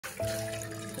I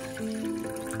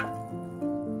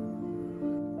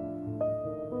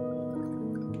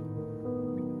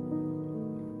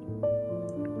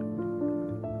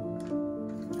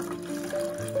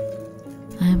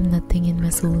am nothing in my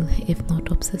soul if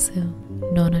not obsessive.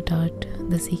 Donna Tartt,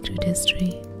 The Secret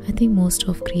History. I think most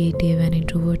of creative and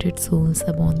introverted souls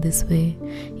are born this way.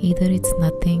 Either it's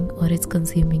nothing or it's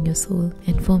consuming your soul.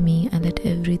 And for me, I let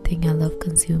everything I love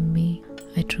consume me.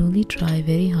 I truly try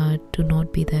very hard to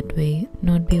not be that way,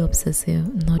 not be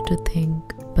obsessive, not to think.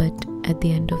 But at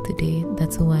the end of the day,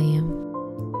 that's who I am.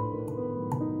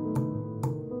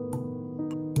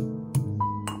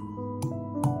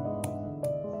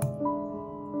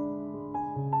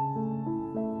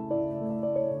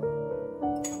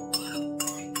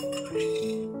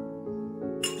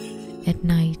 At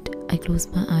night, I close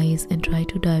my eyes and try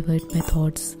to divert my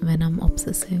thoughts when I'm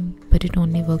obsessing, but it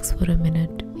only works for a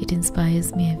minute. It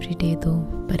inspires me every day though,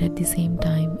 but at the same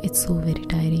time, it's so very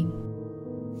tiring.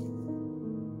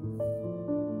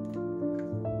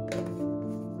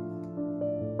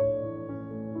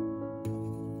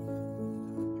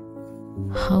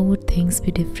 How would things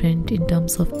be different in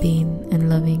terms of pain and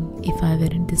loving if I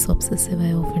weren't this obsessive?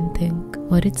 I often think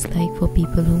what it's like for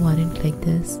people who aren't like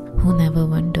this, who never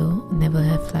wonder, never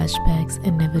have flashbacks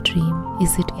and never dream.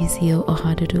 Is it easier or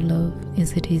harder to love?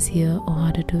 Is it easier or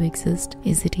harder to exist?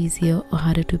 Is it easier or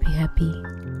harder to be happy?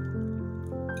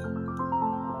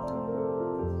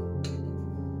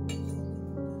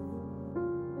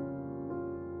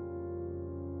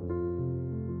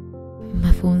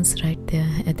 My phone's right there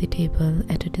at the table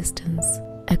at a distance.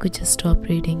 I could just stop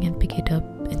reading and pick it up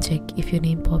and check if your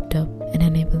name popped up and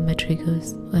enable my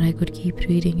triggers, or I could keep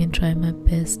reading and try my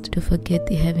best to forget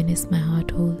the heaviness my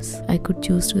heart holds. I could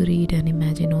choose to read and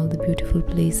imagine all the beautiful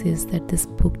places that this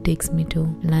book takes me to.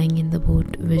 Lying in the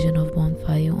boat, vision of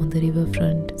bonfire on the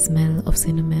riverfront, smell of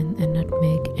cinnamon and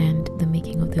nutmeg, and the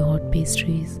making of the hot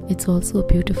pastries. It's also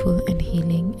beautiful and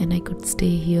healing, and I could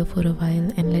stay here for a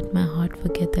while and let my heart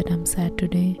forget that I'm sad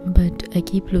today. But I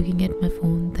keep looking at my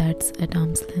phone that's at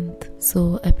arm's length.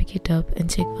 So I pick it up and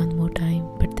check one more time,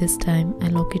 but this time I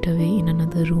lock it away in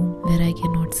another room where I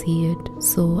cannot see it,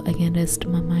 so I can rest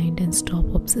my mind and stop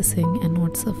obsessing and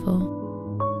not suffer.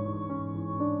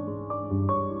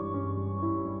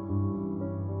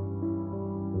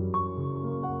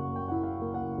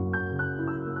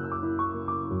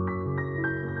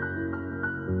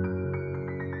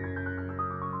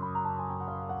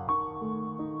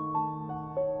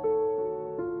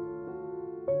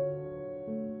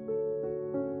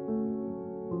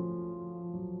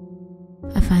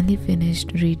 I finally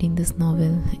finished reading this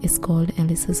novel. It's called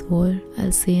Alice's War.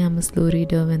 I'll say I'm a slow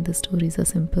reader when the stories are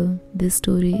simple. This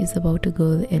story is about a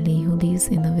girl, Ellie, who lives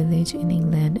in a village in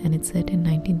England, and it's set in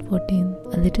 1914.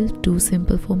 A little too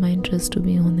simple for my interest, to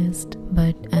be honest.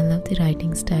 But I love the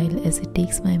writing style as it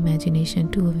takes my imagination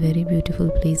to a very beautiful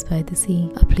place by the sea.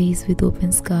 A place with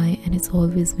open sky, and it's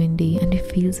always windy, and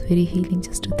it feels very healing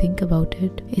just to think about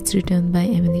it. It's written by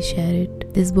Emily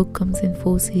Sharratt. This book comes in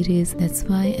 4 series. That's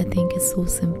why I think it's so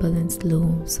simple and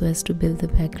slow, so as to build the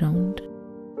background.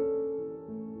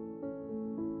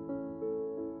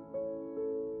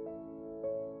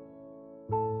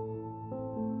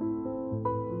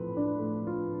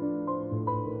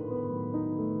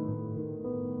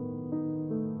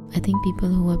 I think people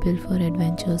who are built for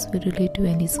adventures will relate to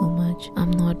Ellie so much.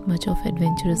 I'm not much of an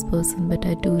adventurous person, but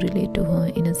I do relate to her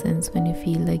in a sense when you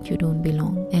feel like you don't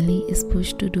belong. Ellie is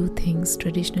pushed to do things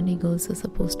traditionally girls are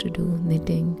supposed to do,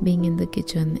 knitting, being in the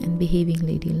kitchen and behaving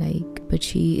ladylike, but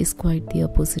she is quite the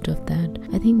opposite of that.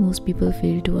 I think most people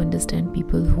fail to understand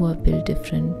people who are built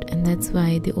different, and that's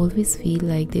why they always feel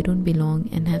like they don't belong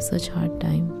and have such hard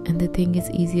time, and they think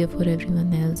it's easier for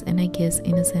everyone else, and I guess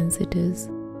in a sense it is.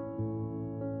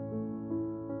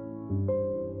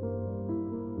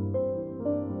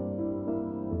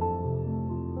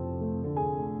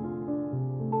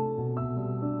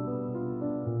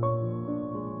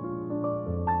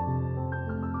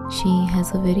 She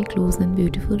has a very close and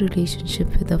beautiful relationship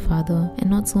with her father, and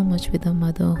not so much with her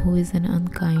mother, who is an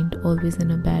unkind, always in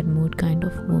a bad mood kind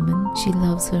of woman. She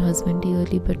loves her husband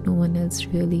dearly, but no one else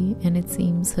really, and it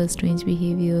seems her strange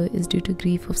behavior is due to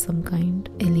grief of some kind.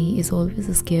 Ellie is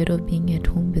always scared of being at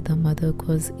home with her mother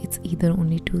cause it's either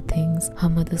only 2 things: her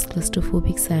mother's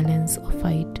claustrophobic silence or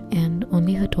fight, and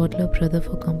only her toddler brother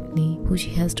for company, who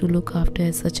she has to look after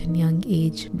at such a young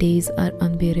age. Days are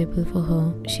unbearable for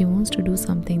her. She wants to do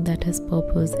something something that has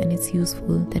purpose and is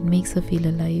useful, that makes her feel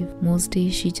alive. Most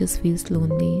days she just feels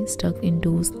lonely, stuck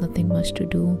indoors, nothing much to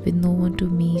do, with no one to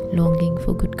meet, longing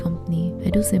for good company. I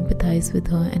do sympathize with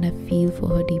her and I feel for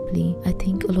her deeply. I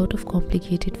think a lot of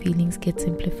complicated feelings get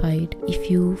simplified if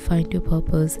you find your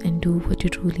purpose and do what you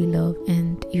truly love,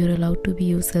 and you're allowed to be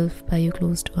yourself by your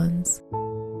closed ones.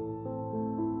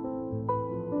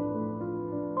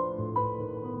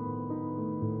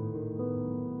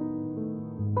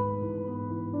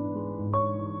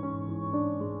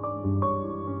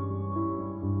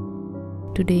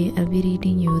 Today I'll be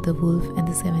reading you The Wolf and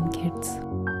the Seven Kids.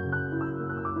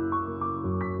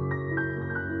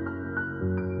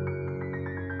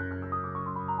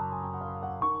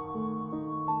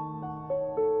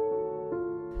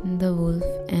 The Wolf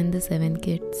and the Seven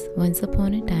Kids. Once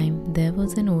upon a time, there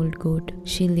was an old goat.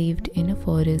 She lived in a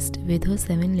forest with her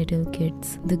 7 little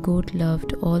kids. The goat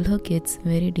loved all her kids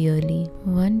very dearly.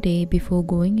 One day, before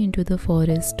going into the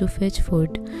forest to fetch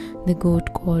food, the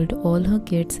goat called all her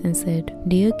kids and said,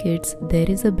 "Dear kids, there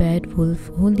is a bad wolf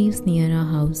who lives near our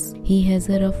house. He has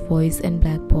a rough voice and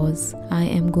black paws. I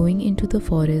am going into the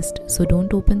forest, so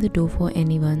don't open the door for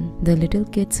anyone." The little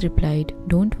kids replied,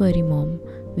 "Don't worry, Mom.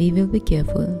 We will be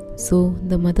careful." So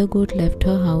the mother goat left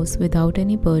her house without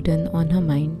any burden on her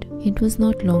mind. It was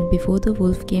not long before the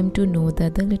wolf came to know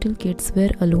that the little kids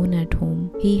were alone at home.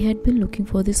 He had been looking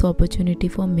for this opportunity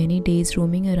for many days,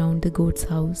 roaming around the goat's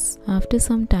house. After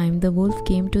some time, the wolf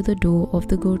came to the door of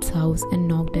the goat's house and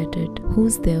knocked at it.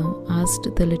 "Who's there?" asked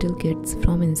the little kids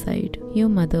from inside. "Your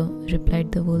mother,"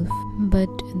 replied the wolf.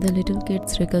 But the little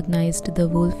kids recognized the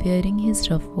wolf hearing his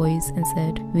rough voice and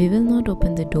said, "We will not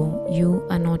open the door. You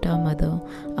are not our mother.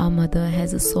 Our mother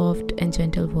has a soft and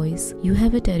gentle voice. You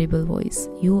have a terrible voice.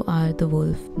 You are the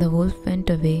wolf." The wolf went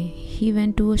away. He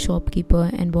went to a shopkeeper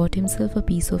and bought himself a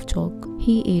piece of chalk.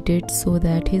 He ate it so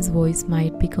that his voice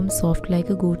might become soft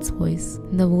like a goat's voice.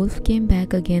 The wolf came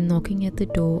back again, knocking at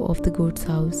the door of the goat's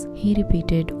house. He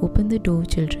repeated, "Open the door,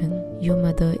 children. Your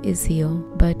mother is here."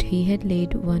 But he had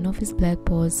laid one of his black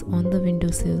paws on the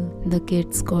windowsill. The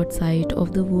kids caught sight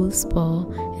of the wolf's paw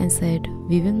and said,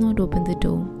 "We will not open the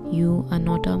door. You are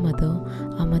not our mother.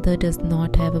 Our mother does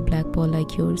not have a black paw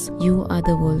like yours. You are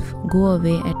the wolf. Go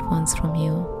away at once from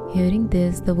here." Hearing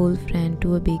this, the wolf ran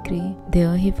to a bakery.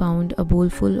 There he found a bowl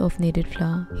full of kneaded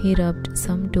flour. He rubbed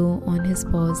some dough on his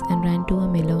paws and ran to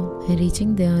a miller.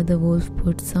 Reaching there, the wolf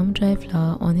put some dry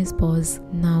flour on his paws.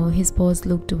 Now his paws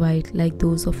looked white like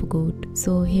those of a goat.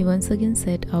 So he once again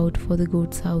set out for the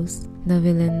goat's house. The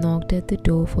villain knocked at the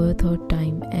door for a third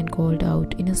time and called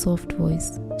out in a soft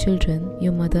voice, "Children,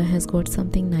 your mother has got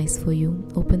something nice for you.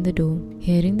 Open the door."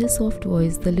 Hearing the soft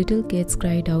voice, the little kids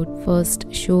cried out, "First,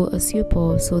 show us your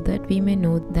paw so that we may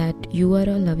know that you are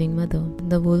our loving mother."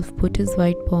 The wolf put his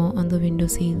white paw on the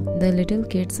windowsill. The little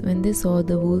kids, when they saw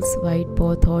the wolf's white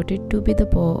paw, thought it to be the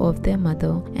paw of their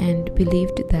mother and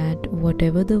believed that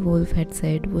whatever the wolf had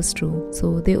said was true.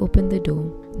 So they opened the door.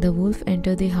 The wolf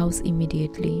entered the house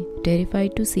immediately.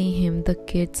 Terrified to see him, the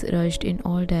kids rushed in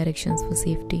all directions for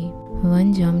safety.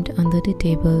 One jumped under the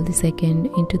table, the second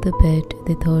into the bed,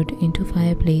 the third into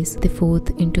fireplace, the fourth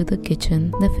into the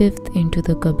kitchen, the fifth into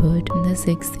the cupboard, the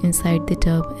sixth inside the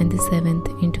tub, and the seventh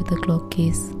into the clock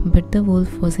case. But the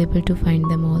wolf was able to find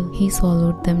them all. He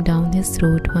swallowed them down his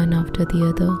throat one after the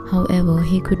other. However,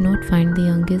 he could not find the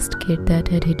youngest kid that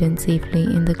had hidden safely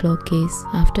in the clock case.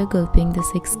 After gulping the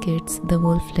 6 kids, the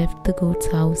wolf left the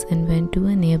goat's house and went to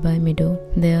a nearby meadow.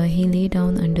 There he lay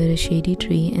down under a shady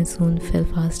tree and soon fell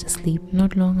fast asleep.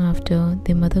 Not long after,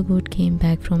 the mother goat came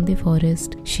back from the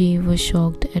forest. She was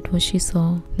shocked at what she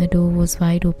saw. The door was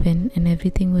wide open and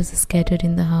everything was scattered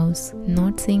in the house.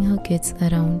 Not seeing her kids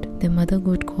around, the mother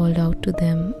goat called out to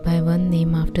them by one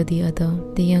name after the other.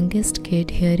 The youngest kid,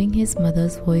 hearing his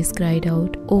mother's voice, cried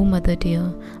out, "Oh mother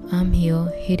dear, I'm here,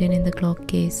 hidden in the clock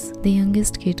case." The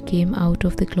youngest kid came out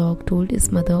of the clock, told his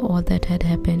mother all that had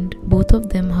happened. Both of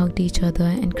them hugged each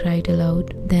other and cried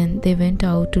aloud. Then they went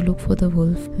out to look for the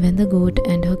wolf. When the goat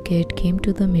and her kid came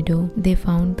to the meadow, they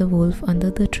found the wolf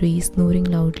under the tree snoring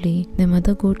loudly. The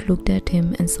mother goat looked at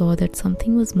him and saw that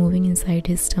something was moving inside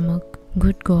his stomach.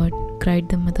 "Good God," cried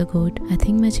the mother goat, "I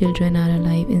think my children are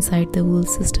alive inside the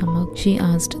wolf's stomach." She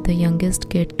asked the youngest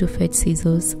kid to fetch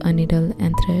scissors, a needle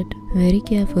and thread. Very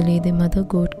carefully, the mother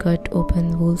goat cut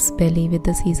open wolf's belly with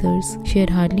the scissors. She had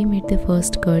hardly made the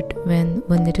first cut when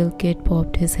one little kid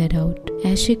popped his head out.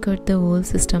 As she cut the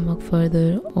wolf's stomach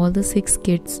further, all the 6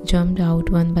 kids jumped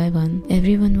out one by one.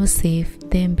 Everyone was safe.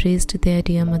 They embraced their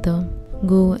dear mother.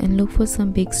 "Go and look for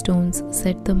some big stones,"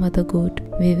 said the mother goat.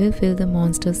 "We will fill the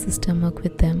monster's stomach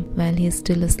with them while he is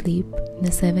still asleep."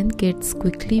 The 7 kids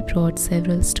quickly brought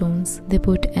several stones. They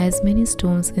put as many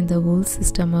stones in the wolf's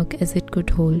stomach as it could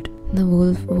hold. The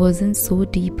wolf was in so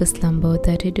deep a slumber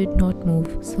that he did not move,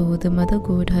 so the mother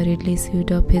goat hurriedly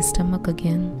sewed up his stomach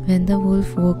again. When the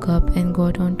wolf woke up and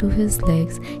got onto his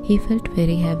legs, he felt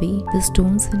very heavy. The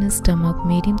stones in his stomach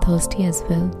made him thirsty as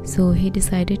well, so he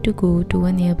decided to go to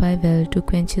a nearby well to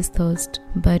quench his thirst.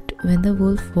 But when the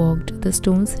wolf walked, the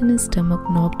stones in his stomach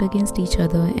knocked against each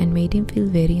other and made him feel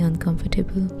very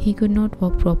uncomfortable. He could not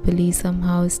walk properly,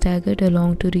 somehow staggered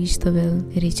along to reach the well.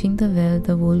 Reaching the well,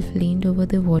 the wolf leaned over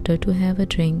the water to have a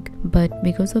drink, but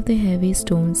because of the heavy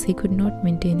stones, he could not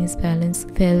maintain his balance,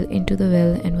 fell into the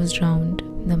well and was drowned.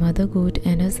 The mother goat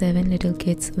and her 7 little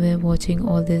kids were watching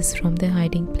all this from their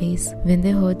hiding place. When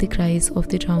they heard the cries of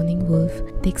the drowning wolf,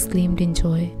 they exclaimed in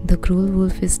joy, "The cruel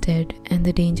wolf is dead and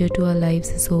the danger to our lives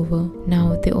is over."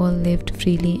 Now they all lived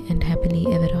freely and happily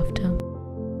ever after.